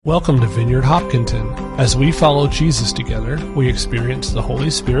Welcome to Vineyard Hopkinton. As we follow Jesus together, we experience the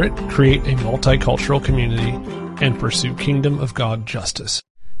Holy Spirit, create a multicultural community, and pursue Kingdom of God justice.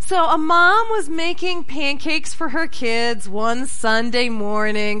 So a mom was making pancakes for her kids one Sunday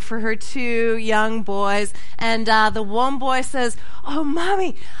morning for her two young boys, and the one boy says, "Oh,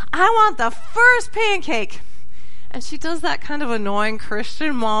 Mommy, I want the first pancake." And she does that kind of annoying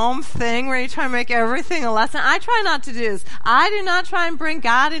Christian mom thing where you try to make everything a lesson. I try not to do this. I do not try and bring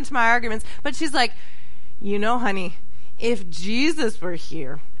God into my arguments. But she's like, "You know, honey, if Jesus were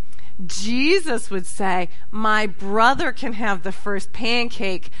here, Jesus would say, 'My brother can have the first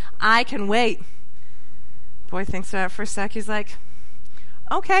pancake. I can wait.'" Boy thinks about it for a sec. He's like,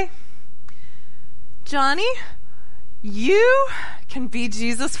 "Okay, Johnny, you can be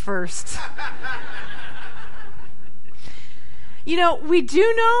Jesus first." You know, we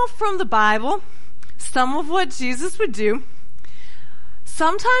do know from the Bible some of what Jesus would do.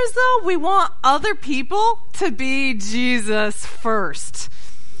 Sometimes, though, we want other people to be Jesus first.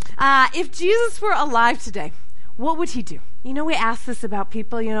 If Jesus were alive today, what would he do? You know, we ask this about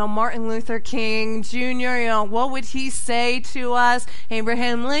people, Martin Luther King Jr., what would he say to us?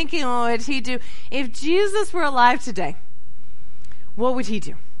 Abraham Lincoln, what would he do? If Jesus were alive today, what would he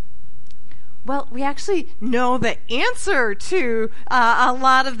do? Well, we actually know the answer to a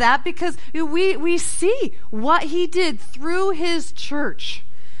lot of that because we see what he did through his church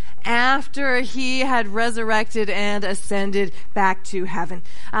after he had resurrected and ascended back to heaven.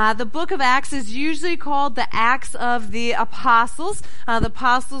 The book of Acts is usually called the Acts of the Apostles. The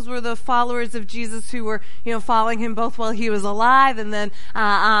apostles were the followers of Jesus who were, following him both while he was alive and then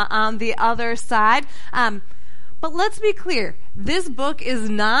on the other side. But let's be clear, this book is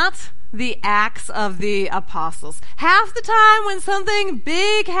not the Acts of the Apostles. Half the time when something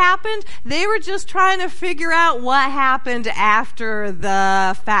big happened, they were just trying to figure out what happened after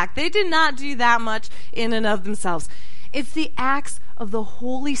the fact. They did not do that much in and of themselves. It's the acts of the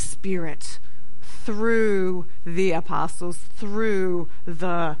Holy Spirit through the apostles, through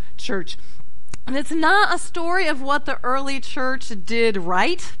the church. And it's not a story of what the early church did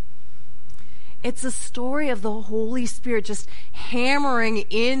right. It's a story of the Holy Spirit just hammering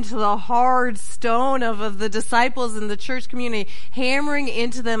into the hard stone of the disciples in the church community, hammering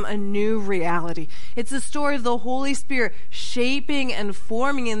into them a new reality. It's a story of the Holy Spirit shaping and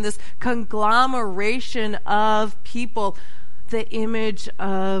forming in this conglomeration of people the image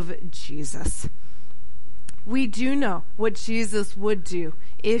of Jesus. We do know what Jesus would do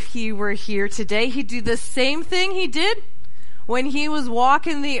if he were here today. He'd do the same thing he did when he was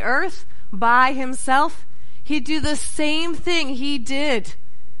walking the earth by himself. He'd do the same thing he did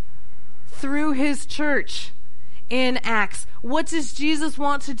through his church in Acts. What does Jesus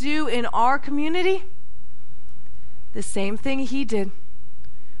want to do in our community? The same thing he did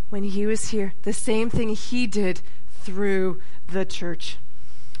when he was here. The same thing he did through the church.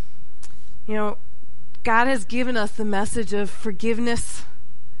 God has given us the message of forgiveness,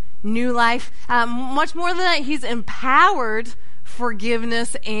 new life. Much more than that, he's empowered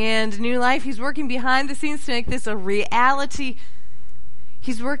forgiveness and new life. He's working behind the scenes to make this a reality.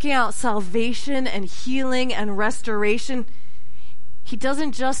 He's working out salvation and healing and restoration. He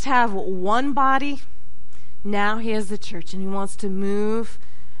doesn't just have one body. Now he has the church, and he wants to move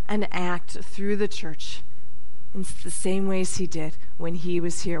and act through the church in the same ways he did when he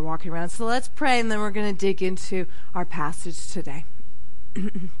was here walking around. So let's pray, and then we're going to dig into our passage today.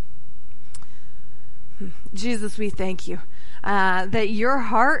 Jesus, we thank you that your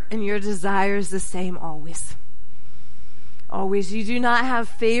heart and your desire is the same always. Always. You do not have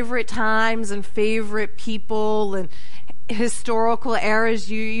favorite times and favorite people and historical eras.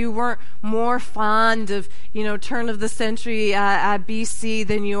 You weren't more fond of, turn of the century BC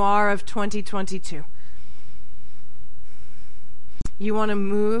than you are of 2022. You want to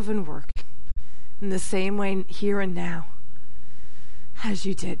move and work in the same way here and now as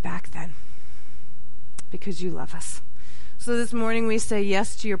you did back then, because you love us. So this morning we say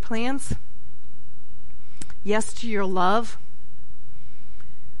yes to your plans, yes to your love,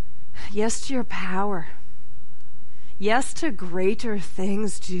 yes to your power, yes to greater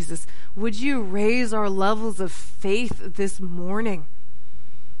things, Jesus. Would you raise our levels of faith this morning?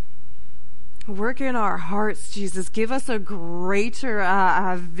 Work in our hearts, Jesus. Give us a greater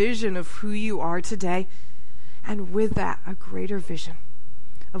vision of who you are today, and with that, a greater vision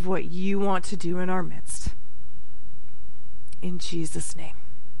of what you want to do in our midst. In Jesus' name,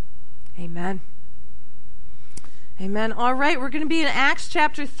 amen. Amen. All right, we're going to be in Acts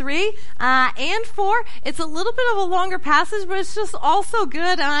chapter 3 and 4. It's a little bit of a longer passage, but it's just also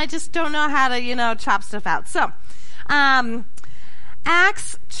good, and I just don't know how to, chop stuff out. So,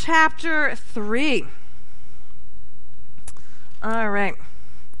 Acts chapter 3. All right.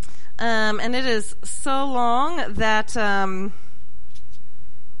 And it is so long that, all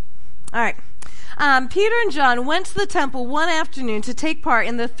right. Peter and John went to the temple one afternoon to take part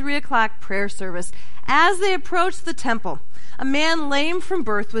in the 3:00 prayer service. As they approached the temple, a man lame from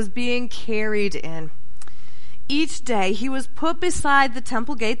birth was being carried in. Each day he was put beside the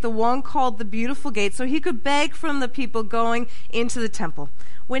temple gate, the one called the Beautiful Gate, so he could beg from the people going into the temple.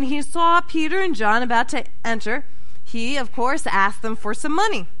 When he saw Peter and John about to enter, he, of course, asked them for some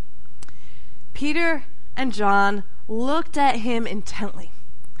money. Peter and John looked at him intently.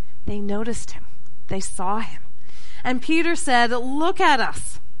 They noticed him. They saw him. And Peter said, "Look at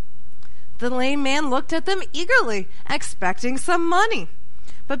us." The lame man looked at them eagerly, expecting some money.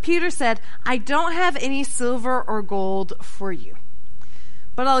 But Peter said, "I don't have any silver or gold for you,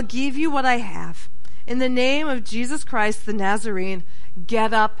 but I'll give you what I have. In the name of Jesus Christ the Nazarene,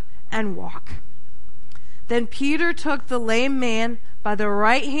 get up and walk." Then Peter took the lame man by the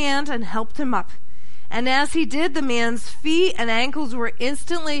right hand and helped him up. And as he did, the man's feet and ankles were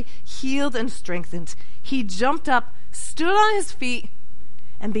instantly healed and strengthened. He jumped up, stood on his feet,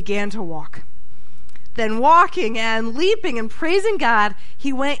 and began to walk. Then walking and leaping and praising God,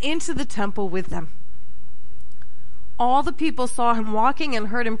 he went into the temple with them. All the people saw him walking and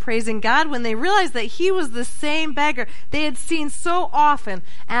heard him praising God. When they realized that he was the same beggar they had seen so often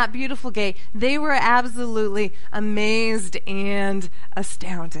at Beautiful Gate, they were absolutely amazed and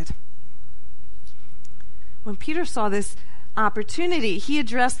astounded. When Peter saw this opportunity, he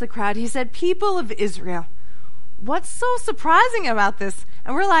addressed the crowd. He said, "People of Israel, what's so surprising about this?"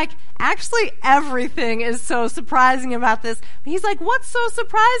 And we're like, actually, everything is so surprising about this. He's like, what's so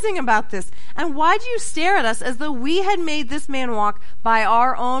surprising about this? And why do you stare at us as though we had made this man walk by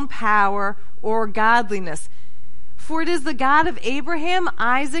our own power or godliness? For it is the God of Abraham,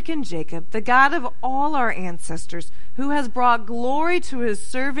 Isaac, and Jacob, the God of all our ancestors, who has brought glory to his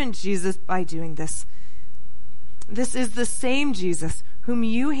servant Jesus by doing this. This is the same Jesus whom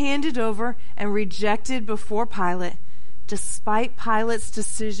you handed over and rejected before Pilate, despite Pilate's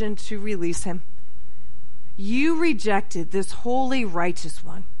decision to release him. You rejected this holy, righteous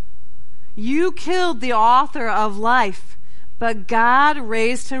one. You killed the author of life, but God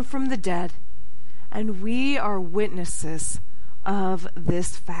raised him from the dead, and we are witnesses of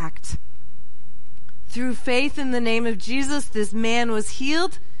this fact. Through faith in the name of Jesus, this man was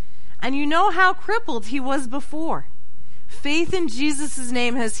healed, and you know how crippled he was before. Faith in Jesus'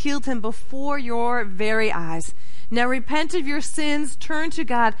 name has healed him before your very eyes. Now repent of your sins, turn to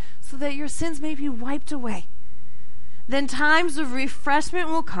God, so that your sins may be wiped away. Then times of refreshment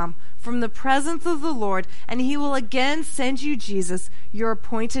will come from the presence of the Lord, and he will again send you Jesus, your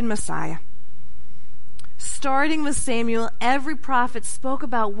appointed Messiah. Starting with Samuel, every prophet spoke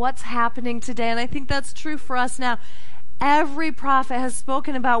about what's happening today, and I think that's true for us now. Every prophet has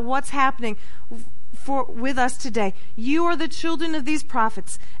spoken about what's happening with us today. You are the children of these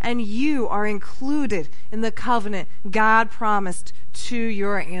prophets, and you are included in the covenant God promised to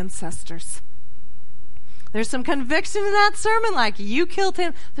your ancestors. There's some conviction in that sermon, like you killed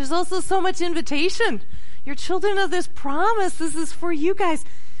him. There's also so much invitation. You're children of this promise. This is for you guys.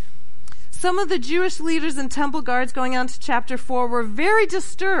 Some of the Jewish leaders and temple guards, going on to chapter 4, were very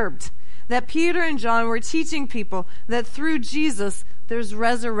disturbed that Peter and John were teaching people that through Jesus there's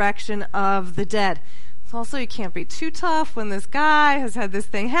resurrection of the dead. So also, you can't be too tough when this guy has had this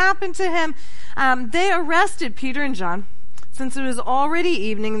thing happen to him. They arrested Peter and John since it was already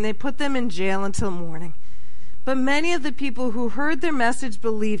evening, and they put them in jail until morning. But many of the people who heard their message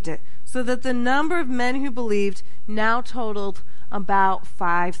believed it, so that the number of men who believed now totaled about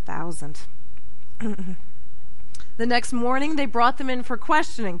 5,000. The next morning, they brought them in for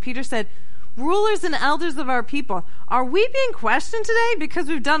questioning. Peter said, "Rulers and elders of our people, are we being questioned today because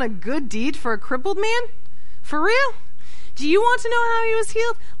we've done a good deed for a crippled man? For real? Do you want to know how he was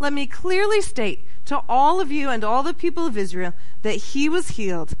healed? Let me clearly state to all of you and all the people of Israel that he was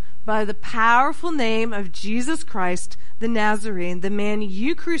healed by the powerful name of Jesus Christ, the Nazarene, the man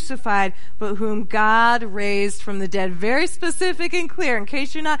you crucified, but whom God raised from the dead." Very specific and clear, in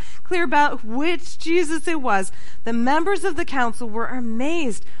case you're not clear about which Jesus it was. The members of the council were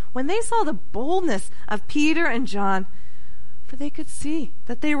amazed when they saw the boldness of Peter and John, for they could see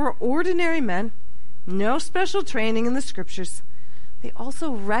that they were ordinary men, no special training in the scriptures. They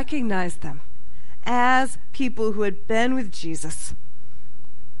also recognized them as people who had been with Jesus.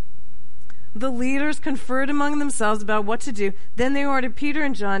 The leaders conferred among themselves about what to do. Then they ordered Peter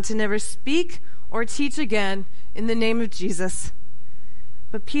and John to never speak or teach again in the name of Jesus.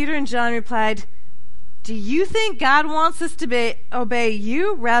 But Peter and John replied, Do you think God wants us to obey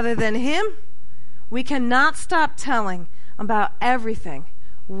you rather than him? We cannot stop telling about everything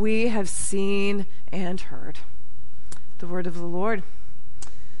we have seen and heard. The word of the Lord.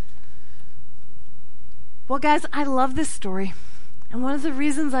 Well, guys, I love this story. And one of the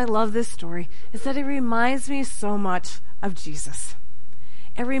reasons I love this story is that it reminds me so much of Jesus.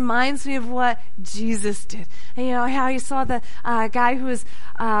 It reminds me of what Jesus did. And you know, how he saw the guy who was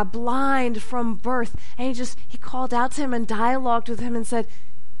blind from birth. And he called out to him and dialogued with him and said,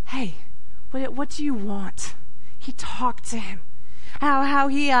 hey, what do you want? He talked to him. How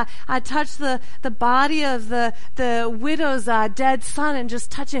he touched the body of the widow's dead son and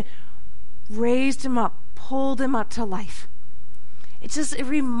just touching it, raised him up, pulled him up to life. It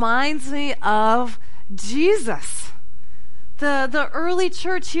reminds me of Jesus. The early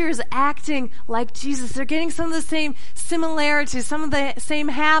church here is acting like Jesus. They're getting some of the same similarities, some of the same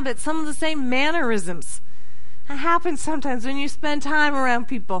habits, some of the same mannerisms. That happens sometimes when you spend time around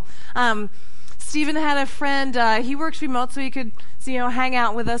people. Stephen had a friend, he works remote, so he could, hang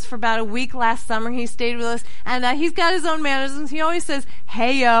out with us for about a week last summer. He stayed with us, and he's got his own mannerisms. He always says,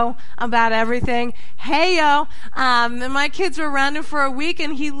 hey, yo, about everything. Hey, yo. And my kids were around him for a week,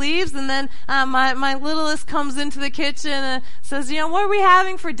 and he leaves, and then my littlest comes into the kitchen and says, what are we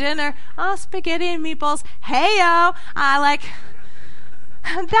having for dinner? Oh, spaghetti and meatballs. Hey, yo.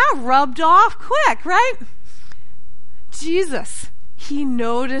 That rubbed off quick, right? Jesus, he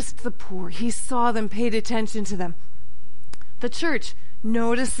noticed the poor. He saw them, paid attention to them. The church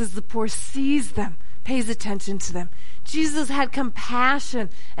notices the poor, sees them, pays attention to them. Jesus had compassion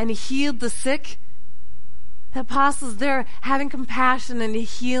and he healed the sick. The apostles, they're having compassion and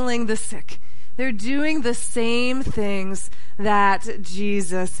healing the sick. They're doing the same things that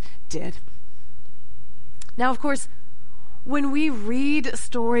Jesus did. Now, of course, when we read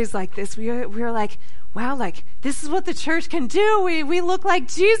stories like this, we're like, wow, this is what the church can do. We look like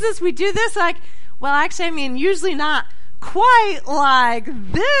Jesus. We do this usually not quite like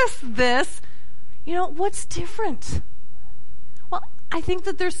this. What's different? Well, I think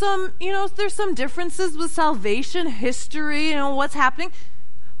that there's some differences with salvation history, what's happening.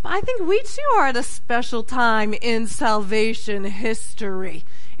 But I think we too are at a special time in salvation history.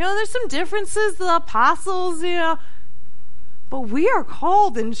 There's some differences, the apostles, but we are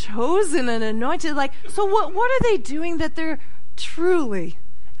called and chosen and anointed. So what are they doing that they're truly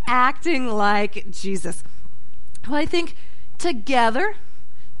acting like Jesus? Well, I think together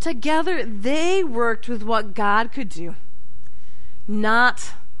they worked with what God could do,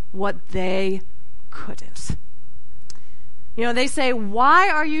 not what they couldn't. They say, why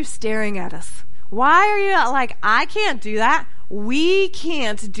are you staring at us? Why are you I can't do that? We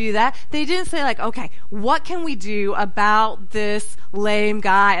can't do that. They didn't say okay, what can we do about this lame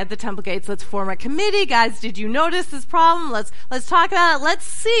guy at the temple gates? Let's form a committee. Guys, did you notice this problem? Let's talk about it. Let's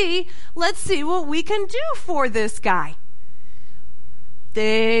see what we can do for this guy.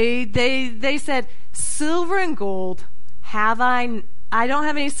 They said, silver and gold have I don't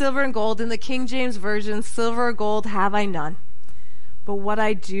have any silver and gold. In the King James Version, silver or gold have I none. But what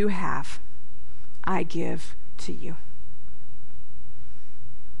I do have, I give to you.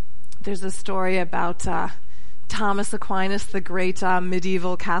 There's a story about Thomas Aquinas, the great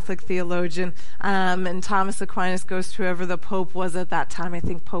medieval Catholic theologian. And Thomas Aquinas goes to whoever the Pope was at that time, I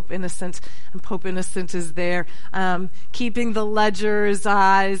think Pope Innocent. And Pope Innocent is there keeping the ledgers.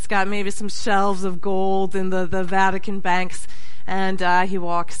 He's got maybe some shelves of gold in the Vatican banks. And he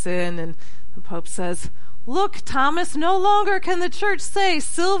walks in and the Pope says, "Look, Thomas, no longer can the church say,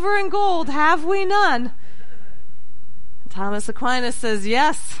 'Silver and gold have we none.'" Thomas Aquinas says,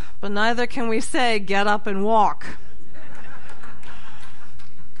 "Yes, but neither can we say, 'Get up and walk.'"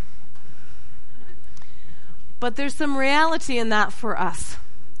 But there's some reality in that for us.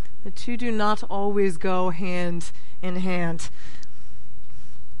 The two do not always go hand in hand.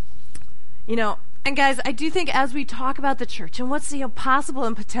 And guys, I do think as we talk about the church and what's possible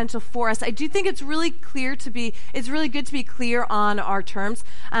and potential for us, I do think it's really good to be clear on our terms.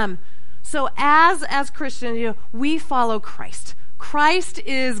 So as Christians, we follow Christ. Christ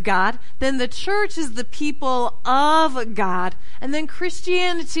is God. Then the church is the people of God. And then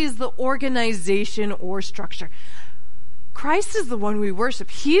Christianity is the organization or structure. Christ is the one we worship.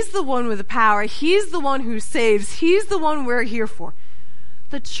 He's the one with the power. He's the one who saves. He's the one we're here for.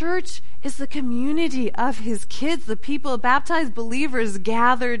 The church is the community of his kids, the people, baptized believers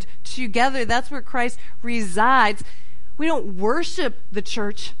gathered together. That's where Christ resides. We don't worship the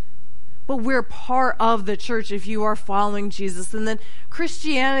church, but we're part of the church if you are following Jesus. And then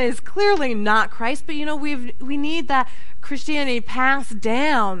Christianity is clearly not Christ, but we need that Christianity passed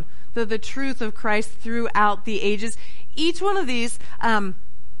down the truth of Christ throughout the ages. Each one of these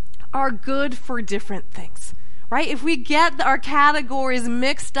are good for different things, right? If we get our categories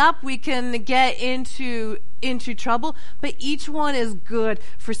mixed up, we can get into trouble, but each one is good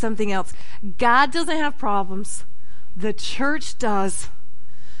for something else. God doesn't have problems. The church does.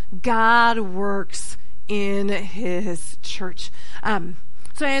 God works in his church.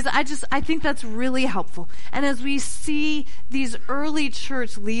 So I think that's really helpful. And as we see these early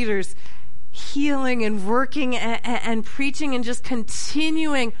church leaders healing and working and preaching and just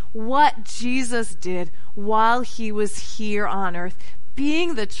continuing what Jesus did while he was here on earth,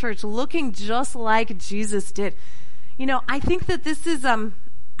 being the church, looking just like Jesus did. I think that this is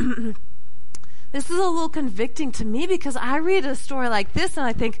this is a little convicting to me, because I read a story like this and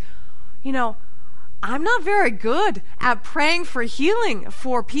I think, I'm not very good at praying for healing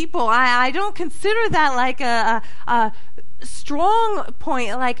for people. I don't consider that like a strong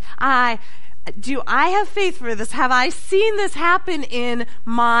point. Like, do I have faith for this? Have I seen this happen in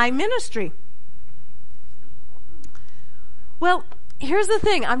my ministry? Well, here's the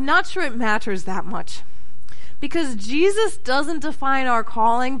thing. I'm not sure it matters that much, because Jesus doesn't define our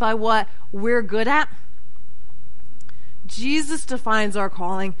calling by what we're good at. Jesus defines our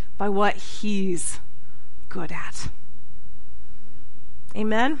calling by what he's good at.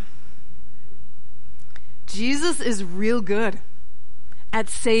 Amen? Jesus is real good at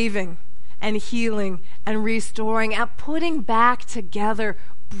saving and healing and restoring, at putting back together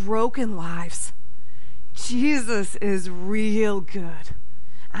broken lives. Jesus is real good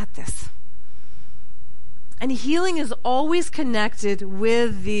at this. And healing is always connected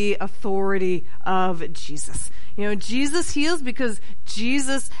with the authority of Jesus. Jesus heals because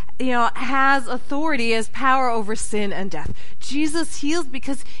Jesus, has authority, has power over sin and death. Jesus heals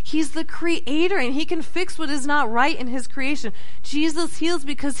because he's the creator and he can fix what is not right in his creation. Jesus heals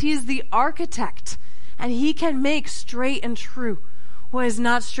because he's the architect and he can make straight and true what is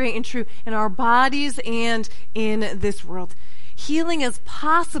not straight and true in our bodies and in this world. Healing is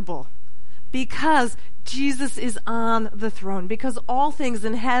possible because Jesus is on the throne, because all things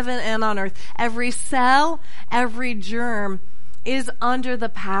in heaven and on earth, every cell, every germ is under the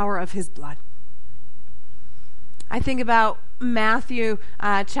power of his blood. I think about Matthew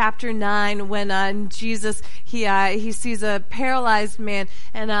chapter 9 when Jesus, he sees a paralyzed man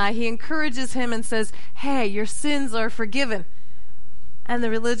and he encourages him and says, "Hey, your sins are forgiven." And the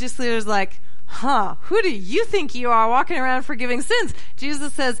religious leader's like, who do you think you are, walking around forgiving sins?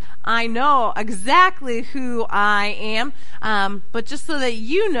 Jesus says, I know exactly who I am, but just so that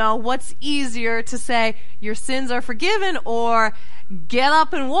you know, what's easier to say, your sins are forgiven, or get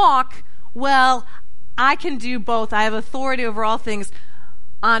up and walk? Well, I can do both. I have authority over all things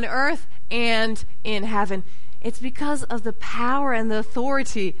on earth and in heaven. It's because of the power and the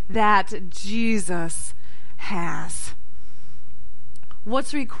authority that Jesus has.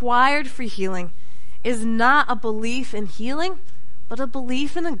 What's required for healing is not a belief in healing, but a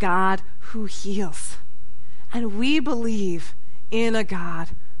belief in a God who heals. And we believe in a God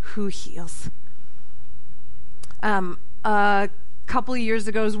who heals. A couple of years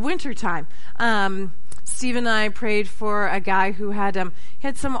ago, it was wintertime. Steve and I prayed for a guy who had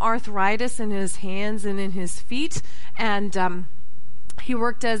some arthritis in his hands and in his feet, and he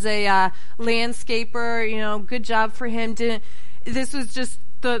worked as a landscaper. Good job for him. This was just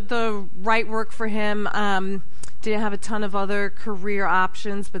the right work for him. Didn't have a ton of other career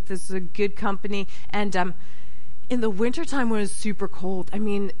options, but this is a good company. And in the wintertime when it was super cold,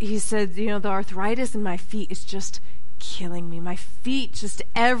 he said, the arthritis in my feet is just killing me. My feet just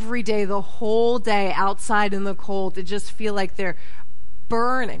every day, the whole day outside in the cold, it just feel like they're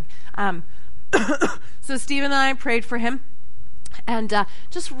burning. So Steve and I prayed for him. And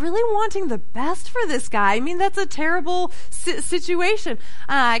just really wanting the best for this guy. That's a terrible situation.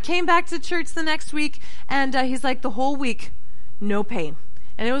 I came back to church the next week, and he's like, the whole week, no pain.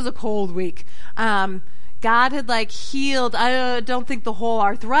 And it was a cold week. God had healed, I don't think the whole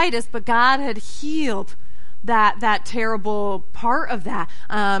arthritis, but God had healed that terrible part of that.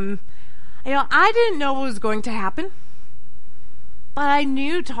 I didn't know what was going to happen, but I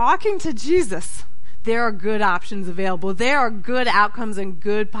knew, talking to Jesus, there are good options available. There are good outcomes and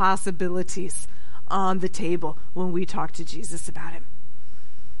good possibilities on the table when we talk to Jesus about it.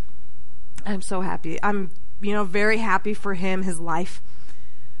 I'm so happy. I'm, very happy for him, his life.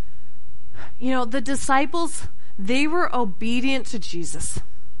 The disciples, they were obedient to Jesus,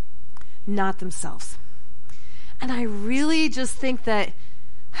 not themselves. And I really just think that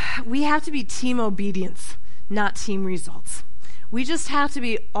we have to be team obedience, not team results. We just have to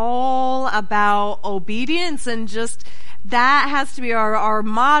be all about obedience and just That has to be our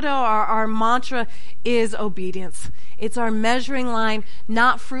motto, our mantra is obedience. It's our measuring line,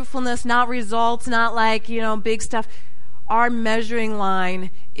 not fruitfulness, not results, not like, big stuff. Our measuring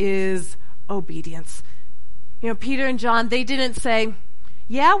line is obedience. Peter and John, they didn't say,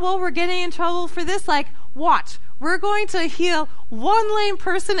 yeah, well, we're getting in trouble for this. Like, watch, we're going to heal one lame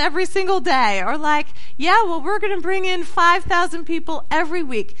person every single day. Or like, yeah, well, we're going to bring in 5,000 people every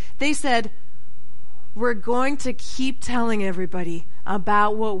week. They said, we're going to keep telling everybody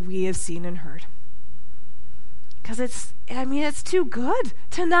about what we have seen and heard. Because it's too good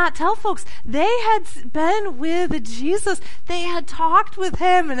to not tell folks. They had been with Jesus. They had talked with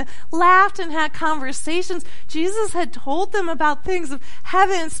him and laughed and had conversations. Jesus had told them about things of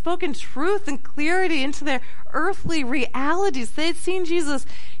heaven and spoken truth and clarity into their earthly realities. They had seen Jesus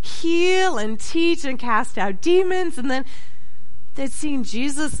heal and teach and cast out demons. And then they'd seen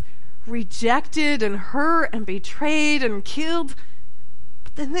Jesus rejected and hurt and betrayed and killed.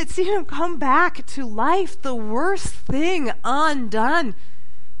 Then they'd seen him come back to life, the worst thing undone.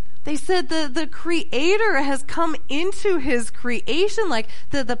 They said the creator has come into his creation, like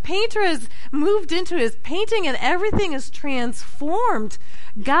the painter has moved into his painting and everything is transformed.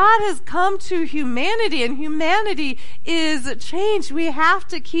 God has come to humanity and humanity is changed. We have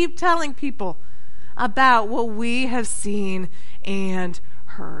to keep telling people about what we have seen and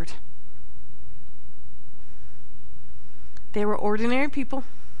heard. They were ordinary people.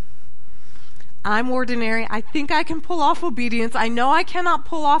 I'm ordinary. I think I can pull off obedience. I know I cannot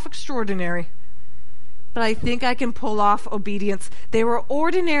pull off extraordinary, but I think I can pull off obedience. They were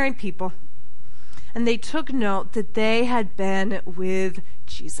ordinary people, and they took note that they had been with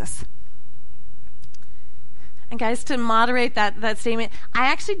Jesus. And guys, to moderate that statement, I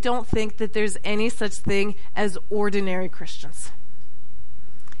actually don't think that there's any such thing as ordinary Christians.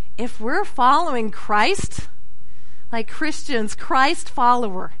 If we're following Christ, like Christians, Christ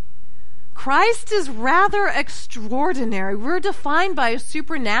follower, Christ is rather extraordinary. We're defined by a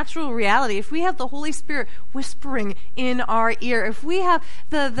supernatural reality. If we have the Holy Spirit whispering in our ear, if we have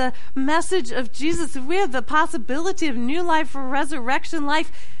the message of Jesus, if we have the possibility of new life or resurrection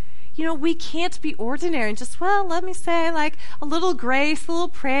life, we can't be ordinary and just, let me say like a little grace, a little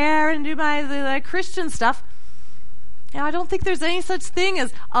prayer, and do my Christian stuff. I don't think there's any such thing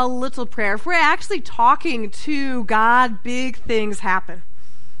as a little prayer. If we're actually talking to God, big things happen.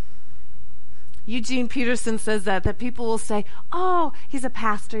 Eugene Peterson says that people will say, oh, he's a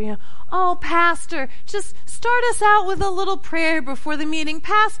pastor, oh, pastor, just start us out with a little prayer before the meeting.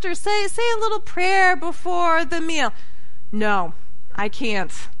 Pastor, say a little prayer before the meal. No, I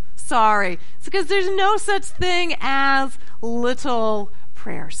can't. Sorry. It's because there's no such thing as little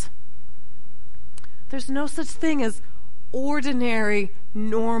prayers. There's no such thing as ordinary,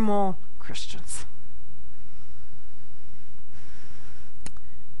 normal Christians.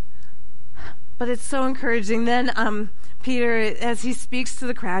 But it's so encouraging. Then Peter, as he speaks to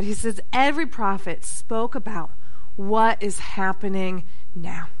the crowd, he says, every prophet spoke about what is happening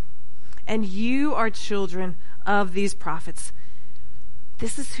now. And you are children of these prophets.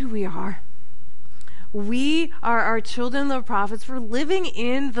 This is who we are. We are children of the prophets. We're living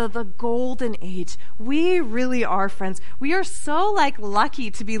in the golden age. We really are, friends. We are so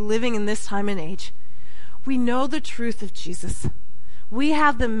lucky to be living in this time and age. We know the truth of Jesus. We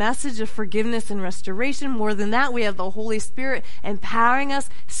have the message of forgiveness and restoration. More than that, we have the Holy Spirit empowering us,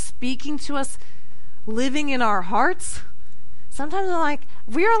 speaking to us, living in our hearts. Sometimes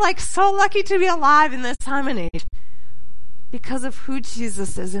we are so lucky to be alive in this time and age, because of who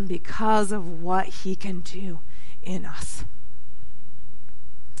Jesus is and because of what he can do in us.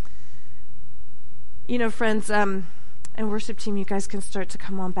 Friends, and worship team, you guys can start to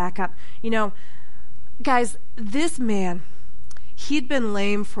come on back up. Guys, this man, he'd been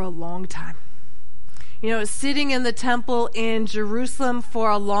lame for a long time. Sitting in the temple in Jerusalem for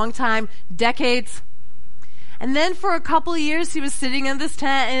a long time, decades. And then for a couple of years, he was sitting in this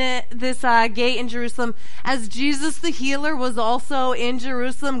gate in Jerusalem, as Jesus the healer was also in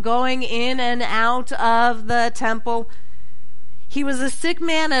Jerusalem, going in and out of the temple. He was a sick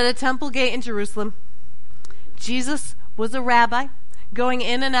man at a temple gate in Jerusalem. Jesus was a rabbi, going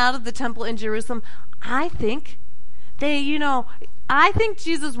in and out of the temple in Jerusalem. I think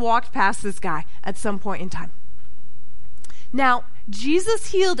Jesus walked past this guy at some point in time. Now,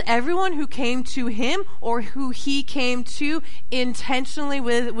 Jesus healed everyone who came to him or who he came to intentionally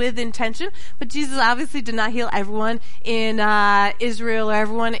with intention. But Jesus obviously did not heal everyone in Israel or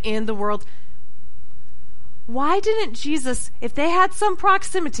everyone in the world. Why didn't Jesus, if they had some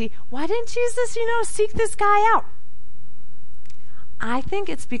proximity, why didn't Jesus, seek this guy out? I think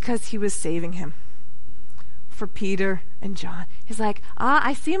it's because he was saving him for Peter and John. He's like,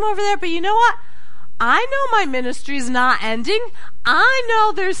 I see them over there, but you know what? I know my ministry's not ending. I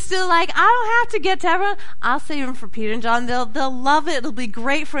know there's still I don't have to get to everyone. I'll save them for Peter and John. They'll love it. It'll be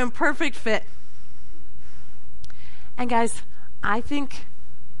great for him. Perfect fit. And guys, I think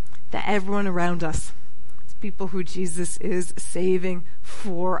that everyone around us is people who Jesus is saving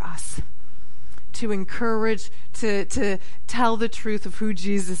for us. To encourage, to tell the truth of who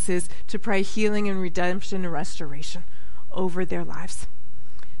Jesus is, to pray healing and redemption and restoration over their lives.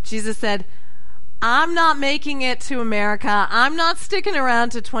 Jesus said, I'm not making it to America. I'm not sticking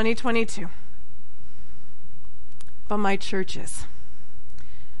around to 2022. But my church is.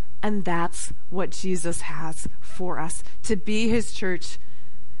 And that's what Jesus has for us. To be his church,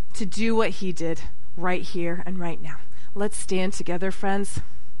 to do what he did right here and right now. Let's stand together, friends.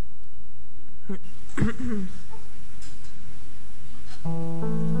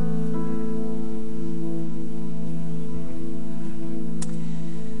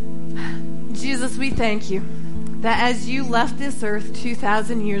 Jesus, we thank you that as you left this earth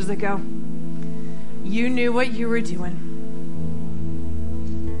 2,000 years ago, you knew what you were doing.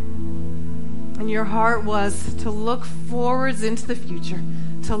 And your heart was to look forwards into the future,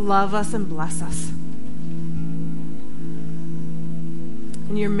 to love us and bless us.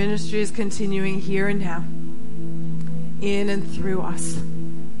 And your ministry is continuing here and now, in and through us.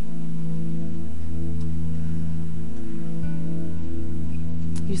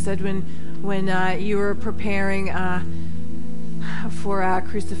 You said when you were preparing for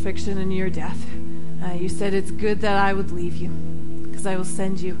crucifixion and your death, you said it's good that I would leave you, because I will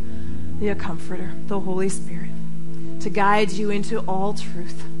send you the Comforter, the Holy Spirit, to guide you into all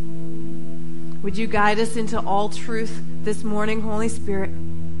truth. Would you guide us into all truth this morning, Holy Spirit?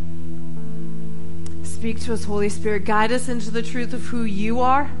 Speak to us, Holy Spirit. Guide us into the truth of who you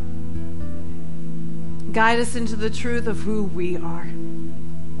are. Guide us into the truth of who we are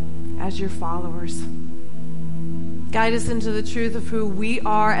as your followers. Guide us into the truth of who we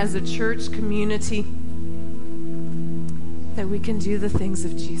are as a church community, that we can do the things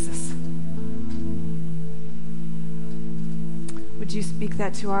of Jesus. Would you speak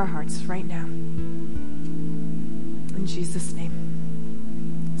that to our hearts right now? In Jesus'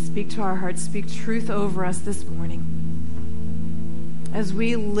 name. Speak to our hearts. Speak truth over us this morning. As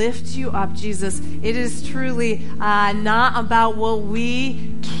we lift you up, Jesus, it is truly not about what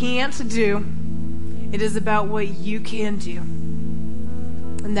we can't do. It is about what you can do.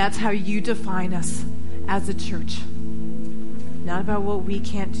 And that's how you define us as a church. Not about what we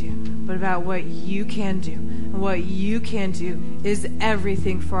can't do, but about what you can do. And what you can do is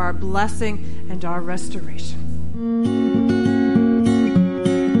everything for our blessing and our restoration.